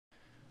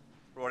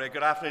Right,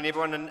 good afternoon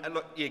everyone, and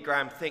look, yeah,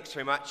 Graham, thanks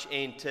very much,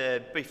 and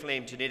to Beef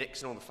Lamb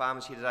Genetics and all the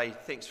farmers here today,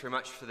 thanks very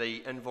much for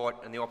the invite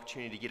and the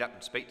opportunity to get up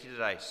and speak to you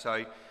today. So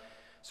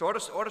I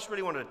just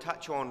really wanted to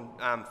touch on,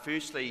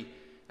 firstly,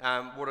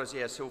 what is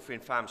our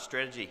Silverfen Farm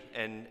strategy,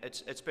 and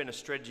it's been a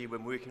strategy we've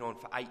been working on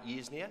for 8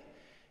 years now,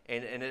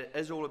 and it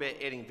is all about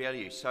adding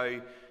value. So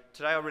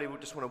today I really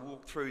just want to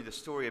walk through the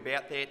story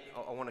about that.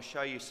 I want to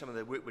show you some of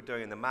the work we're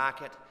doing in the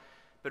market,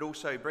 but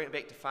also bring it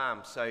back to farm,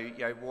 so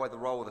why the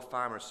role of the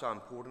farmer is so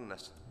important in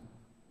this.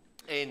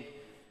 And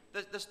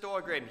this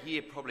diagram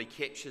here probably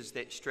captures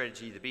that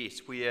strategy the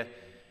best, where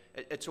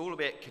it's all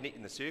about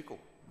connecting the circle.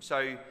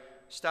 So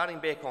starting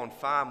back on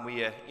farm,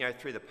 where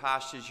through the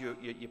pastures you're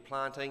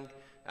planting,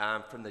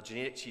 from the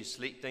genetics you're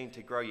selecting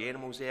to grow your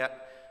animals out,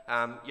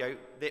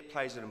 that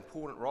plays an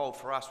important role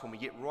for us when we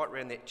get right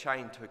around that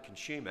chain to a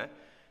consumer,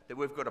 that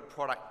we've got a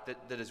product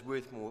that is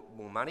worth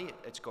more money,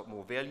 it's got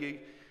more value,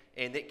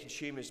 and that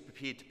consumer's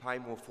prepared to pay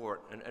more for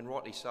it, and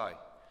rightly so.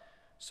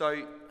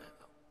 So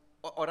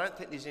I don't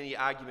think there's any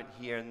argument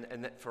here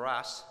in that for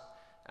us,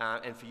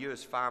 and for you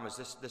as farmers,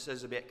 this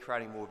is about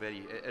creating more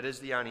value. It is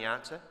the only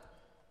answer.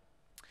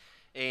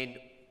 And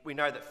we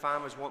know that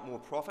farmers want more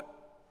profit.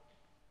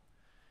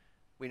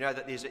 We know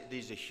that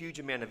there's a huge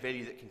amount of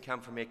value that can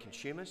come from our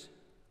consumers.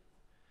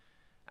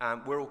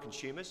 We're all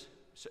consumers,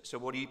 so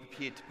what are you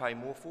prepared to pay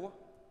more for?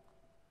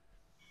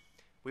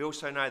 We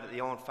also know that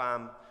the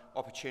on-farm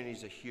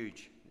opportunities are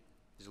huge.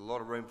 There's a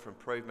lot of room for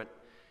improvement,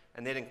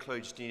 and that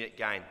includes genetic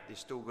gain. There's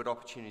still good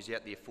opportunities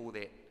out there for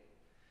that.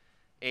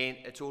 And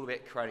it's all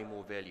about creating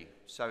more value,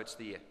 so it's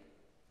there.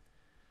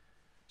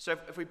 So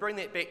if we bring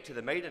that back to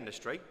the meat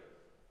industry,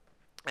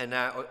 and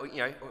I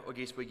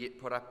guess we get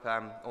put up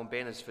on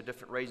banners for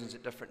different reasons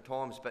at different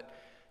times, but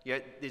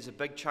there's a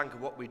big chunk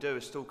of what we do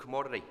is still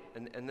commodity,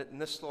 and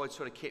this slide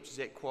sort of captures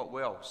that quite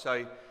well.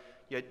 So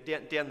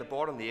down the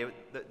bottom there,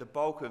 the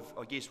bulk of,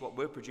 I guess, what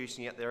we're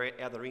producing out there at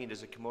other end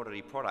is a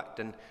commodity product,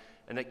 and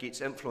it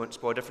gets influenced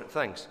by different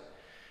things.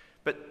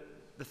 But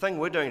the thing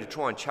we're doing to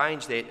try and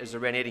change that is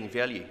around adding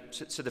value.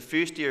 So the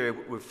first area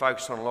we've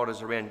focused on a lot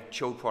is around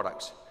chilled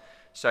products.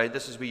 So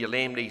this is where your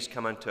lamb knees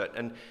come into it,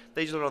 and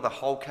these are a lot of the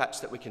whole cuts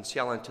that we can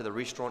sell into the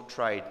restaurant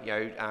trade,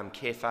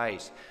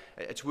 cafes.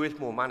 It's worth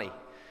more money.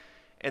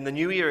 And the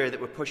new area that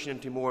we're pushing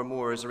into more and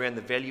more is around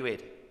the value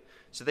add.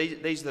 So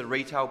these are the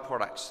retail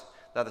products.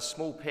 They're the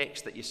small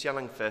packs that you're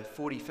selling for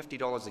 $40,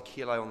 $50 a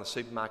kilo on the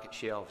supermarket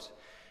shelves.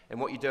 And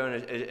what you're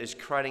doing is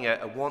creating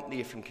a want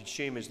there from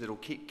consumers that will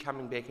keep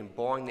coming back and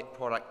buying that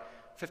product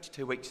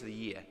 52 weeks of the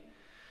year.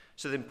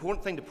 So the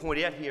important thing to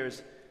point out here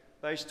is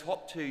those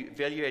top two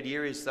value add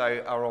areas,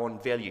 though, are on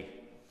value.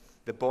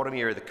 The bottom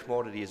area of the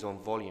commodity is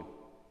on volume.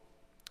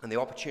 And the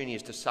opportunity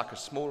is to suck a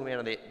small amount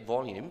of that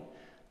volume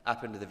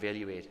up into the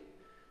value add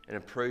and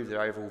improve the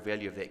overall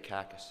value of that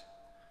carcass.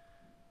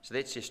 So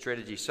that's their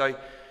strategy. So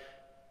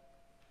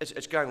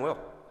it's going well.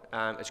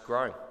 It's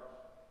growing.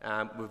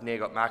 We've now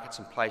got markets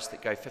in place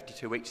that go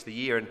 52 weeks of the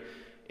year, and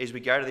as we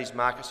go to these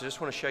markets, I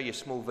just want to show you a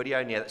small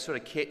video now that sort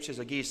of captures,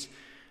 I guess,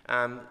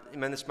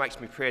 this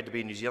makes me proud to be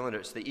a New Zealander.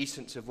 It's the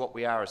essence of what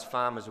we are as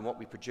farmers and what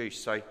we produce.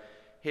 So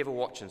have a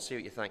watch and see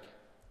what you think.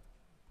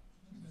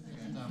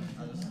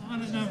 I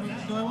don't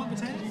know, do I want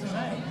potatoes?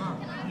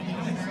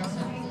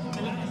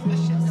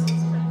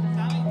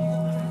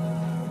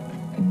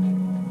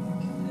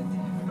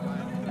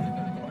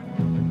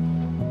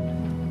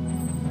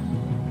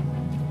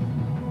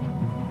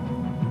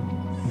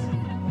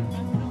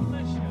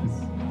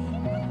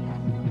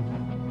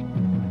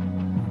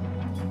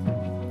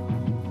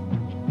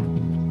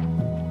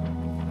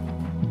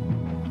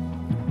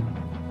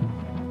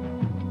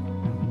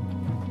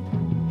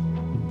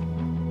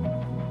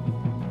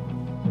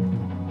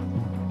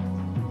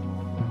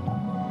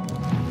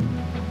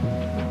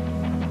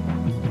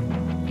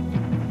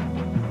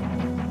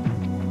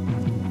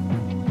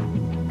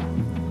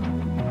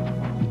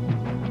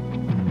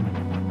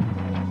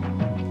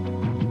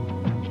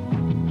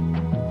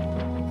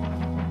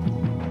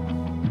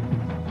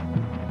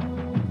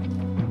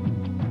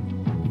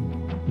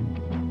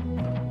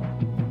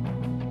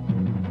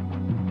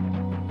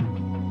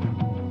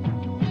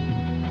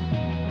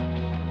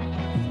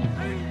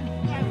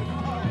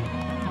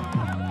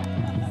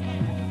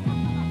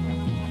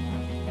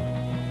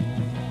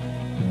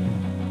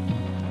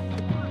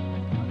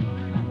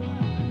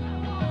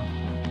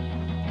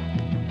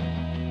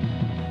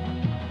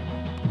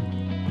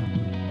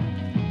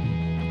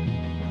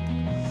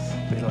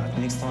 Good luck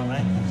next time,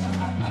 mate.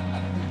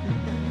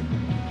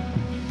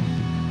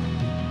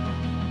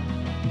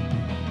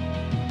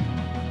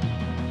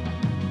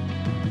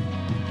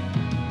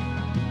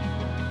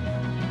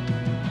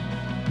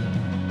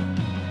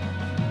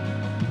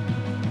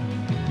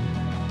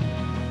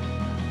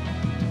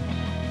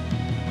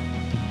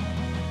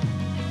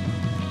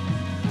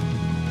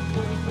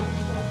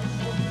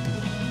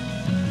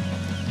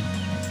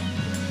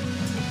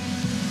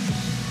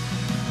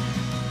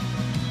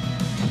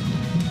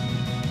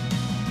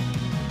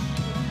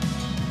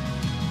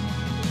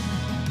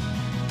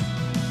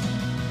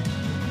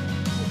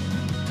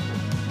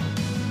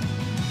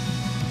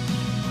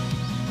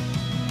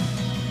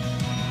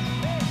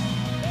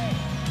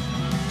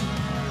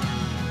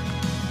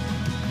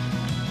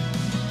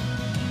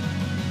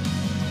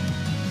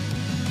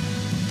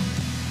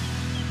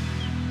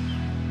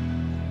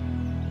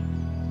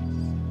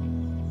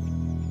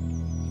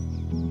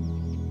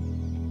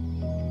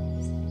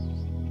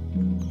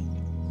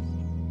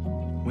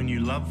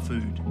 love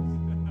food,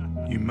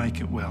 you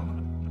make it well.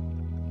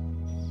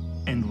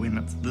 And when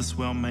it's this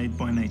well made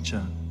by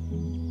nature,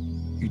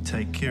 you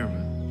take care of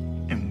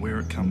it and where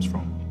it comes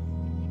from.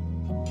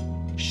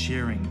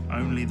 Sharing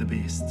only the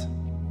best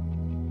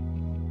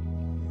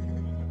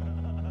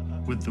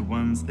with the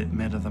ones that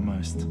matter the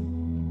most.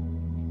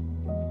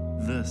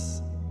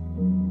 This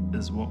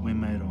is what we're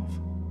made of.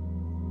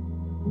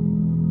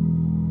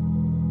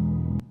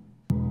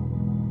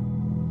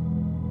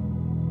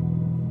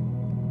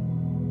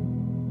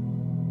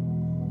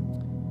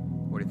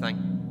 What do you think?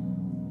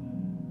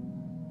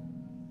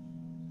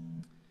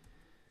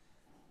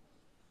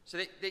 So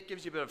that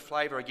gives you a bit of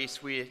flavour, I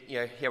guess, where,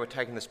 how we're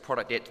taking this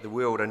product out to the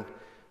world. And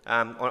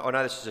I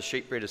know this is a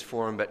sheep breeders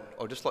forum, but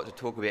I'd just like to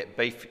talk about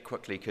beef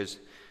quickly, because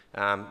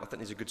I think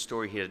there's a good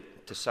story here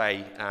to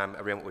say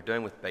around what we're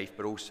doing with beef,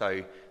 but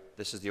also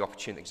this is the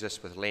opportunity that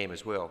exists with lamb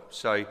as well.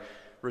 So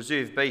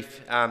reserve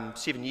beef,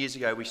 7 years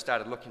ago we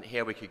started looking at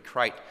how we could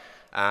create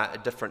a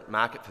different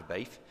market for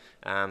beef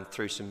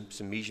through some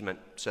measurement,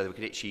 so that we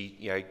could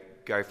actually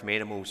go from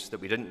animals that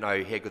we didn't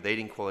know how good the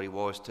eating quality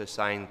was to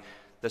saying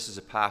this is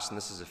a pass and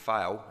this is a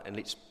fail, and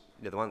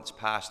the one that's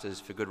passed is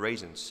for good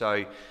reasons.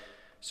 So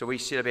we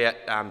set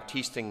about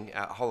testing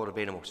a whole lot of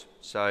animals.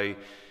 So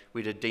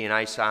we did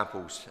DNA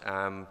samples.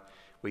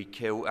 We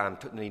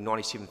took nearly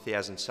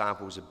 97,000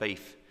 samples of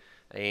beef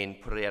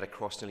and put it out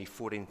across nearly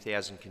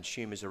 14,000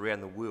 consumers around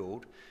the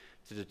world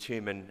to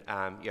determine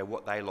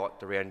what they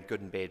liked around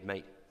good and bad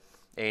meat.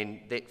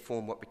 And that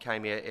formed what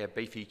became our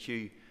Beef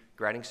EQ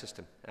grading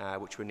system,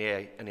 which we're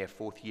now in our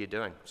 4th year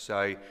doing.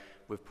 So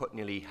we've put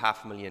nearly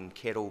 500,000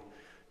 cattle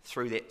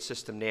through that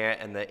system now,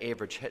 and the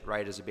average hit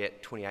rate is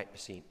about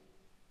 28%.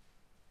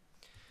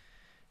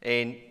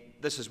 And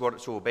this is what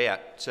it's all about.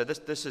 So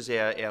this is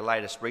our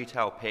latest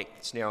retail pack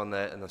that's now in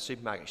the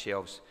supermarket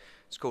shelves.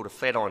 It's called a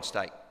flat iron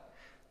steak.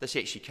 This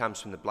actually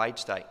comes from the blade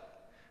steak.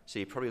 So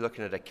you're probably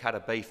looking at a cut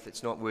of beef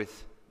that's not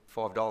worth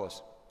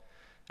 $5.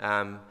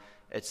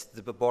 It's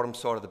the bottom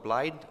side of the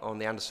blade on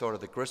the underside of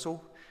the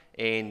gristle,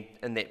 and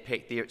in that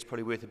pack there it's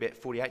probably worth about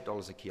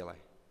 $48 a kilo.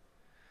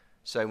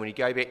 So when you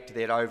go back to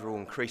that overall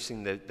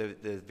increasing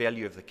the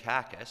value of the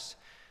carcass,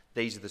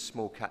 these are the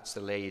small cuts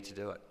that allow you to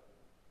do it.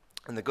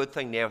 And the good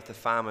thing now with the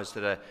farmers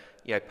that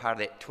are part of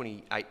that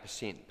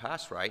 28%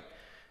 pass rate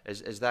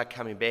is they're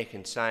coming back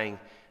and saying,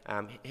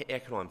 how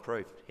can I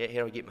improve? How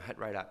do I get my hit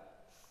rate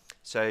up?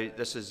 So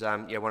this is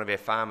one of our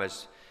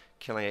farmers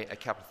killing a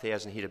couple of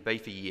thousand head of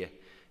beef a year,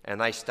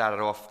 and they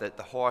started off that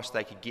the highest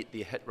they could get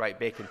their hit rate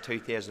back in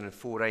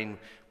 2014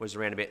 was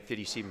around about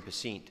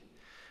 37%.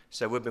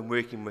 So we've been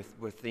working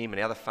with them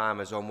and other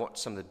farmers on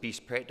what's some of the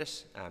best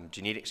practice.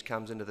 Genetics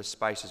comes into this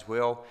space as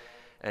well.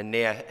 And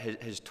now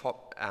his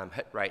top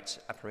hit rate's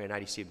up around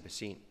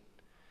 87%.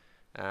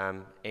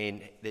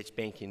 And that's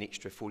banking an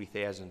extra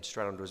 40,000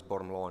 straight onto his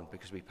bottom line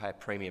because we pay a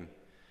premium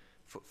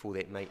for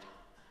that meat.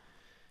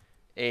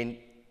 And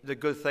the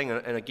good thing,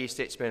 and I guess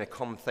that's been a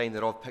common theme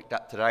that I've picked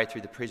up today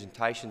through the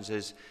presentations,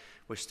 is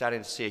we're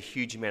starting to see a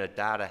huge amount of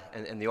data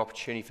and the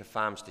opportunity for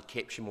farms to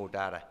capture more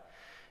data.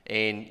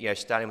 And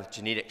starting with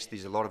genetics,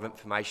 there's a lot of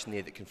information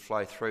there that can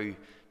flow through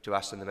to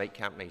us in the meat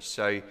companies.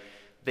 So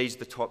these are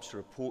the types of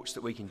reports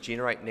that we can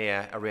generate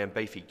now around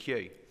Beef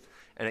EQ,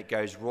 and it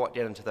goes right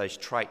down into those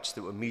traits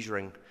that we're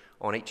measuring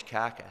on each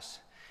carcass.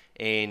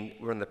 And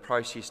we're in the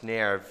process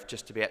now of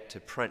just about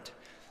to print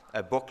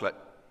a booklet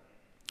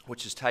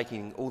which is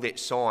taking all that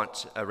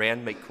science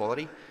around meat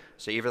quality,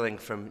 so everything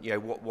from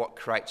what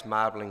creates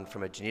marbling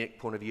from a genetic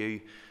point of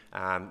view,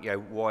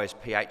 why is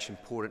pH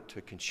important to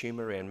a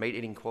consumer around meat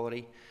eating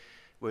quality.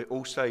 We're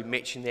also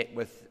matching that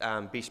with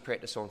best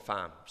practice on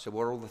farm. So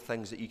what are all the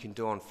things that you can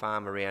do on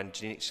farm around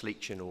genetic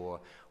selection or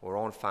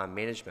on farm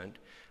management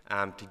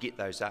to get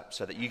those up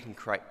so that you can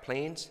create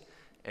plans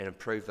and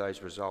improve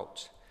those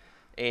results.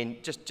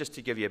 And just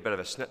to give you a bit of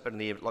a snippet in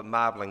there, like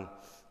marbling,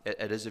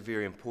 it is a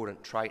very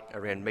important trait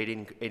around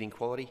meat eating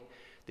quality.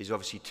 There's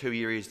obviously 2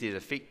 areas there that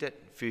affect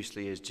it.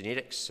 Firstly is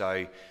genetics,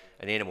 so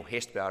an animal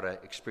has to be able to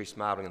express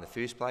marbling in the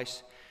first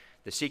place.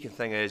 The second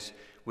thing is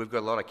we've got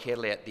a lot of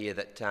cattle out there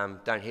that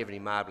don't have any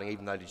marbling,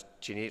 even though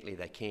genetically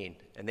they can,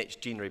 and that's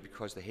generally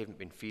because they haven't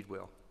been fed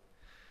well.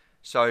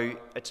 So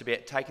it's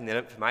about taking that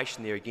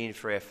information there again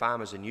for our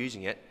farmers and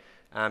using it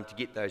to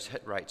get those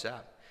hit rates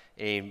up.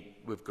 And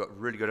we've got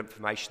really good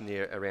information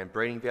there around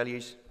breeding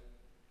values.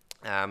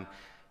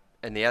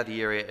 And the other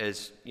area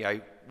is,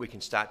 we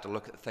can start to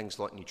look at things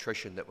like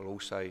nutrition that will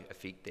also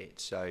affect that.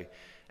 So,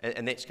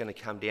 and that's going to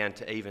come down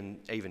to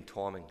even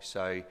timing.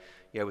 So,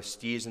 with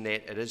steers and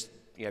that, it is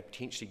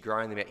potentially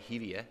growing them out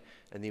heavier,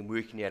 and then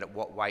working out at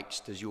what weights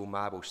does your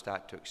marble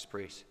start to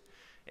express.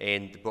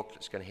 And the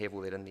booklet's going to have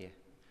all that in there.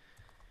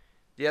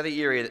 The other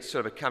area that's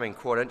sort of becoming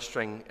quite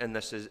interesting in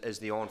this is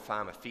the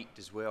on-farm effect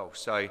as well.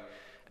 So,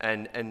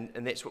 and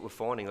that's what we're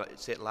finding. Like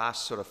it's that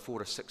last sort of 4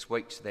 to 6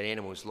 weeks of that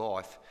animal's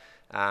life.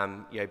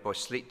 By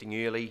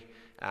selecting early,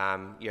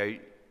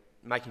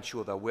 making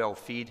sure they're well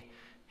fed,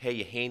 how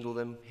you handle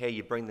them, how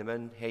you bring them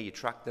in, how you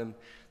truck them,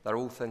 they're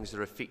all things that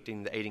are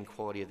affecting the eating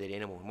quality of that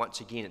animal. And once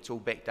again, it's all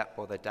backed up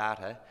by the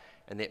data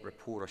and that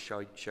report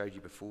I showed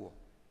you before.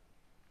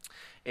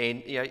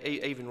 And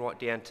even right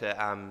down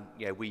to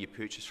where you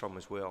purchase from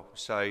as well.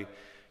 So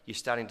you're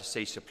starting to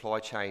see supply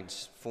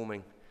chains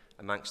forming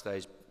amongst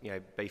those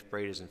beef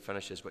breeders and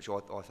finishers, which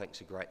I think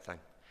is a great thing.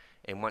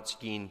 And once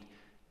again,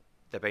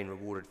 they've been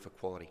rewarded for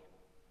quality.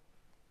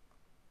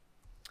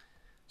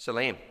 So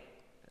lamb,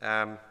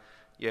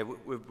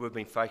 we've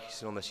been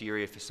focusing on this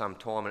area for some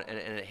time, and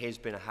it has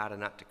been a harder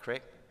nut to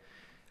crack.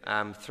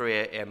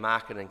 Through our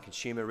market and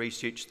consumer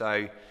research,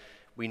 though,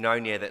 we know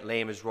now that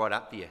lamb is right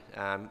up there.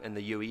 In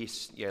the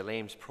US,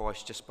 lamb's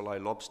priced just below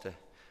lobster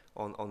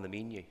on the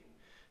menu.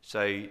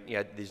 So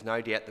there's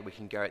no doubt that we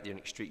can go out there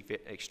and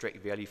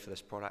extract value for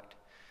this product.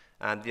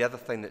 The other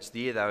thing that's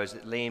there, though, is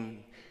that lamb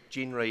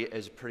generally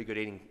is a pretty good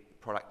eating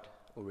product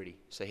already.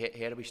 So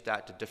how do we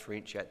start to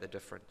differentiate the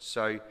difference?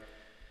 So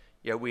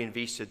we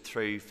invested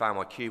through Farm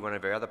IQ, one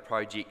of our other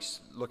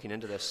projects, looking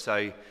into this.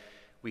 So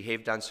we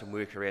have done some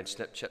work around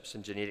snip chips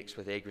and genetics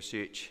with ag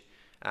research,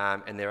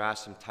 and there are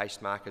some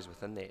taste markers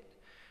within that.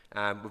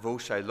 We've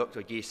also looked,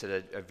 I guess,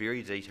 at a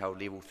very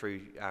detailed level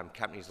through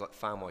companies like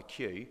Farm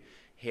IQ,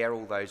 how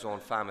all those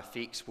on-farm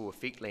effects will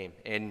affect lamb.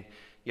 And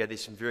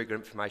there's some very good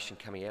information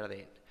coming out of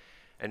that.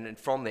 And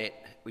from that,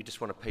 we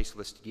just want to piece all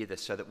this together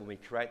so that when we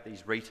create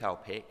these retail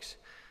packs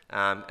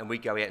and we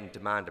go out and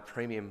demand a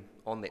premium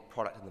on that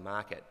product in the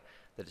market,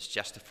 that it's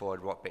justified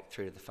right back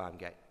through to the farm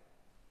gate.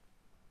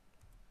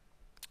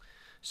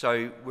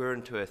 So we're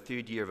into a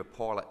third year of a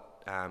pilot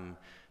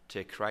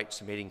to create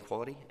some eating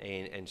quality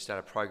and start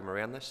a program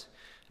around this.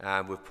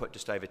 We've put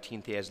just over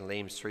 10,000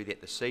 lambs through that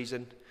this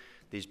season.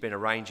 There's been a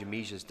range of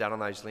measures done on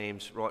those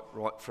lambs,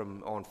 right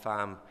from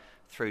on-farm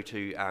through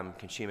to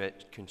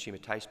consumer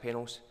taste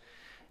panels.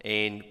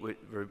 And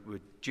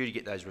we're due to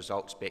get those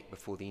results back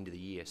before the end of the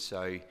year.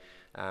 So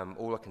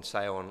all I can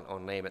say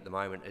on lamb at the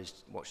moment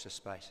is watch this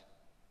space.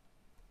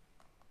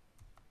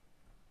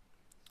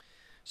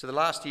 So the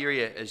last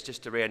area is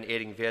just around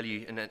adding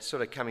value, and it's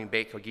sort of coming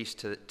back, I guess,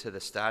 to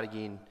the start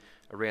again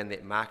around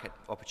that market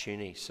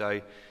opportunity.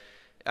 So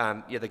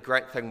the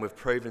great thing we've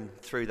proven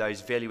through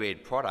those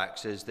value-add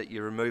products is that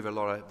you remove a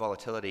lot of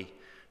volatility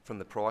from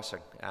the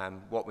pricing.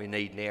 What we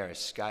need now is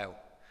scale.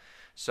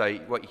 So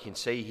what you can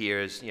see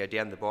here is,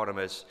 down the bottom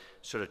is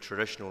sort of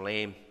traditional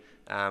lamb,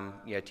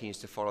 tends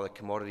to follow the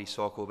commodity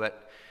cycle a bit,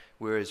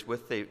 whereas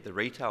with the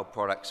retail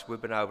products,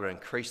 we've been able to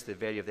increase the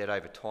value of that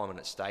over time and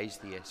it stays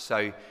there.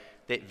 So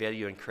that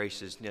value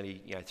increases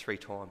nearly 3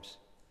 times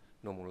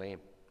normal lamb.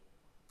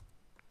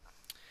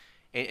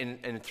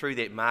 And through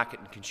that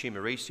market and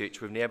consumer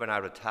research, we've now been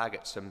able to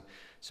target some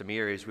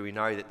areas where we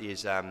know that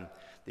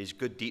there's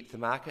good depth of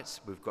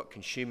markets. We've got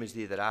consumers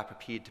there that are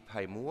prepared to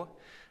pay more.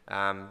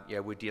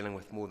 We're dealing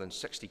with more than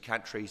 60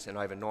 countries and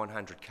over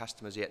 900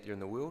 customers out there in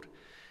the world.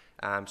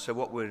 So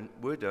what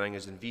we're doing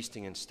is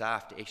investing in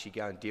staff to actually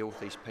go and deal with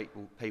these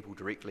people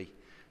directly,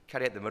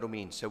 cut out the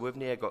middlemen. So we've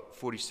now got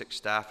 46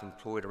 staff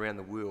employed around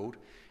the world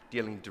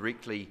dealing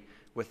directly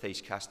with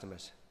these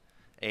customers.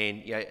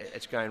 And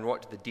it's going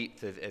right to the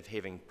depth of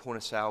having point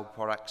of sale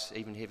products,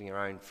 even having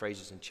our own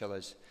freezers and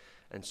chillers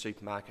in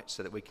supermarkets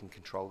so that we can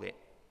control that.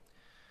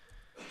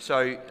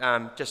 So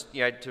just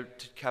to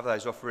cover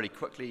those off really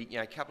quickly,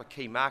 a couple of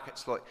key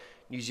markets like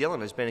New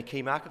Zealand has been a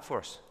key market for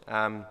us.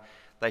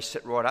 They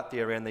sit right up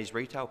there around these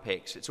retail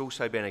packs. It's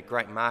also been a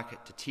great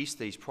market to test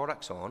these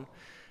products on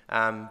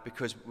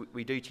because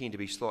we do tend to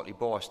be slightly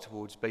biased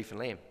towards beef and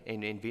lamb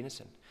and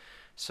venison.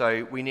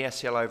 So we now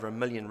sell over 1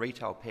 million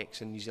retail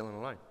packs in New Zealand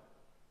alone.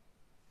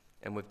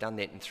 And we've done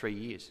that in 3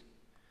 years.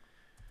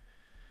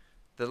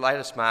 The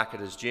latest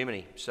market is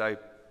Germany. So,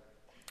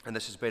 and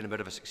this has been a bit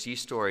of a success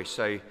story.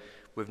 So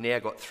we've now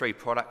got 3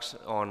 products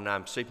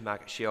on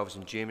supermarket shelves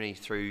in Germany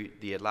through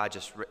the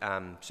largest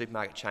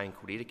supermarket chain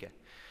called Edeka.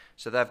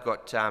 So they've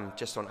got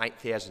just on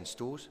 8,000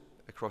 stores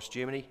across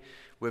Germany.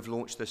 We've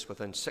launched this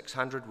within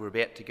 600. We're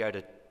about to go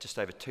to just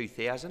over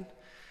 2,000.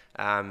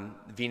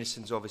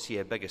 Venison's obviously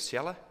a bigger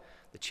seller.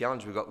 The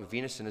challenge we've got with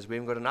venison is we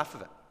haven't got enough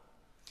of it.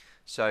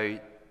 So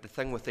the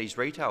thing with these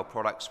retail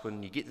products,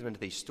 when you get them into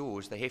these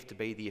stores, they have to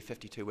be there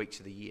 52 weeks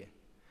of the year.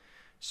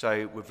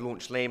 So we've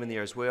launched lamb in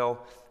there as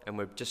well, and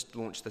we've just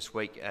launched this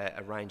week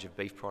a range of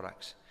beef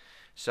products.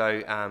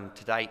 So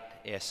to date,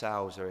 our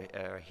sales are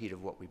ahead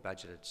of what we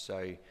budgeted,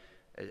 so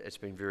it's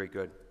been very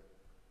good.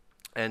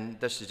 And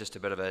this is just a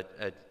bit of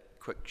a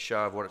quick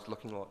show of what it's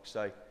looking like.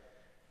 So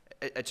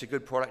it's a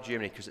good product,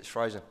 Germany, because it's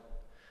frozen.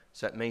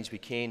 So it means we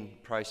can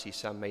process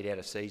some meat out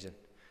of season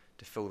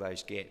to fill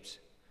those gaps.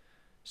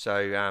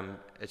 So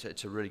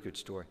it's a really good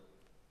story.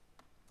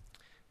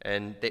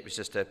 And that was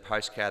just a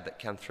postcard that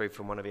came through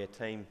from one of our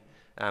team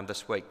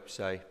this week.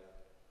 So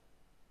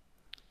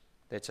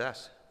that's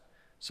us.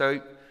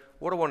 So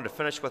what I wanted to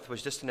finish with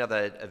was just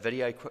a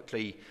video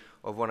quickly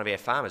of one of our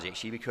farmers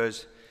actually,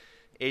 because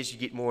as you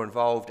get more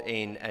involved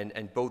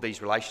and build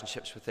these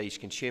relationships with these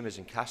consumers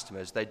and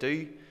customers, they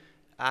do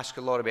ask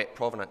a lot about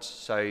provenance.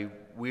 So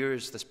where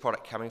is this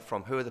product coming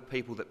from? Who are the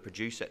people that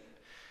produce it?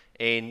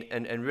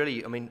 And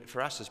really, I mean,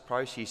 for us as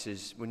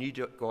processors, when you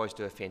guys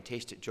do a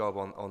fantastic job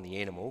on the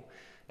animal,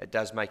 it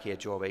does make our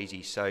job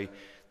easy. So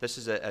this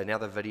is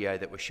another video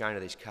that we're showing to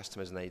these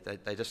customers, and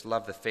they just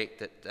love the fact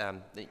that,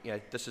 you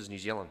know, this is New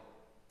Zealand.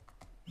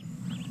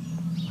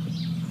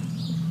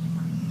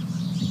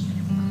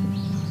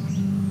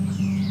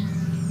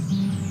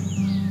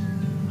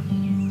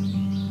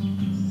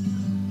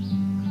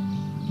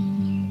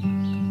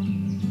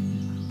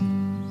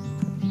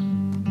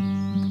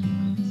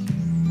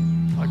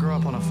 I grew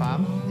up on a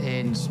farm,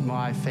 and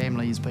my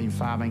family has been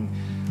farming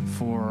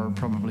for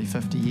probably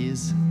 50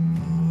 years.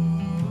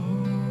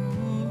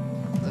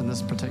 In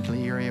this particular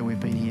area, we've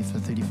been here for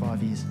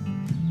 35 years.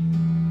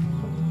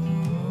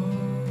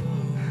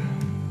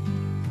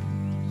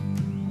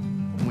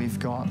 We've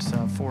got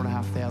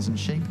 4,500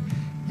 sheep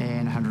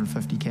and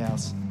 150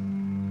 cows.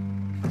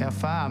 Our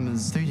farm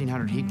is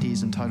 1,300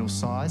 hectares in total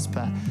size,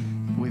 but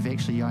we've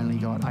actually only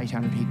got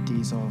 800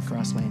 hectares of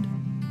grassland.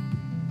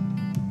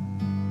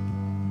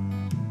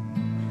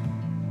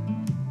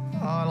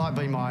 I like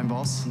being my own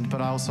boss,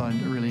 but I also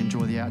really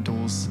enjoy the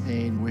outdoors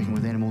and working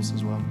with animals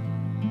as well.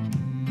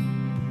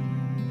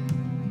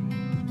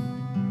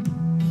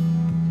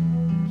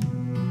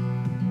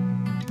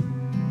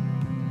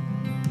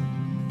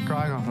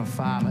 Growing up on a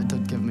farm, it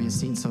did give me a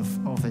sense of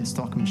that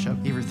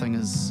stockmanship. Everything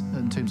is,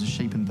 in terms of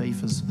sheep and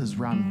beef, is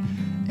run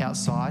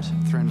outside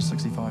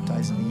 365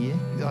 days of the year.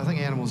 I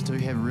think animals do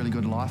have a really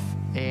good life,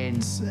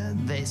 and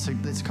that's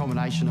a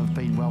combination of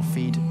being well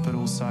fed, but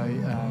also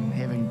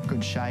having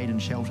good shade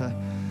and shelter,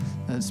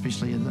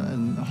 especially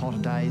in the hotter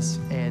days,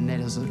 and that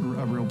is a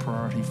real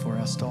priority for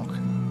our stock.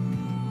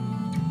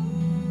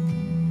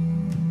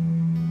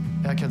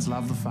 Our kids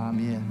love the farm,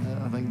 yeah.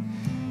 I think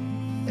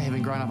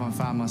having grown up on a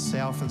farm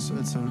myself, it's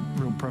a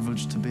real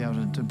privilege to be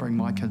able to bring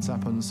my kids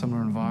up in a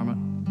similar environment.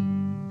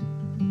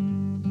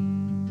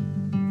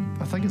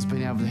 I think it's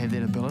being able to have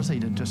that ability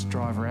to just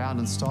drive around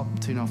and stop,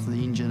 turn off the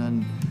engine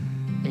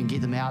and get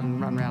them out and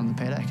run around the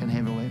paddock and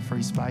have all that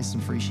free space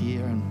and fresh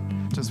air, and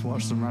just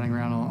watch them running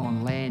around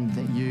on land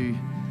that you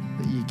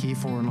care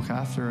for and look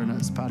after, and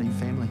it's part of your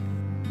family.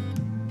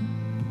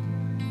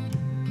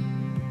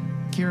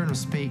 Care and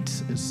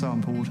respect is so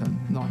important,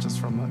 not just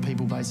from a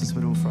people basis,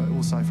 but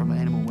also from an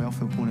animal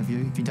welfare point of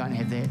view. If you don't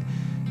have that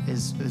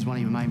as one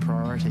of your main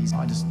priorities,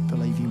 I just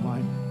believe you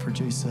won't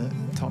produce a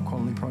top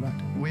quality product.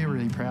 We're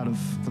really proud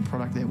of the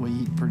product that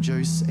we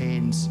produce,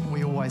 and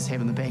we always have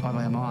in the back of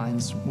our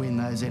minds when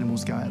those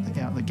animals go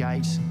out the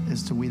gate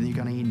as to where they're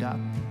going to end up.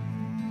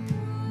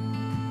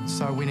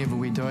 So whenever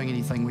we're doing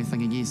anything, we're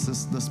thinking, yes,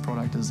 this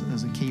product is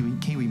a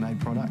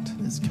Kiwi-made product.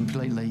 It's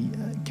completely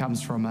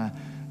comes from a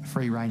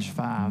free-range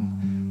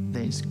farm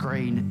that's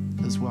green,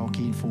 is well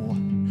cared for.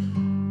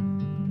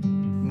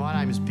 My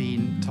name is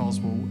Ben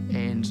Toswell,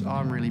 and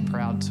I'm really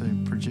proud to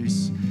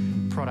produce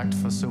product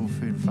for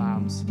Silverfern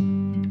Farms.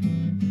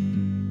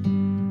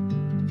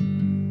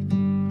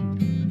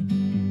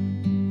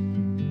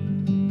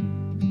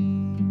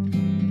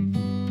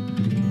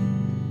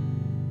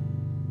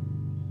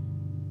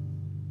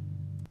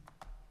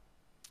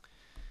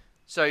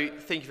 So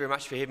thank you very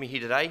much for having me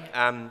here today.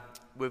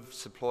 We've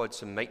supplied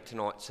some meat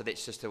tonight, so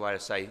that's just a way to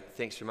say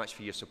thanks very much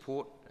for your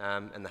support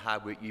and the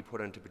hard work you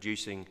put into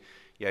producing,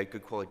 you know,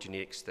 good quality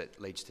genetics that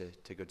leads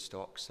to good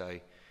stock. So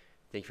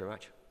thank you very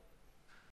much.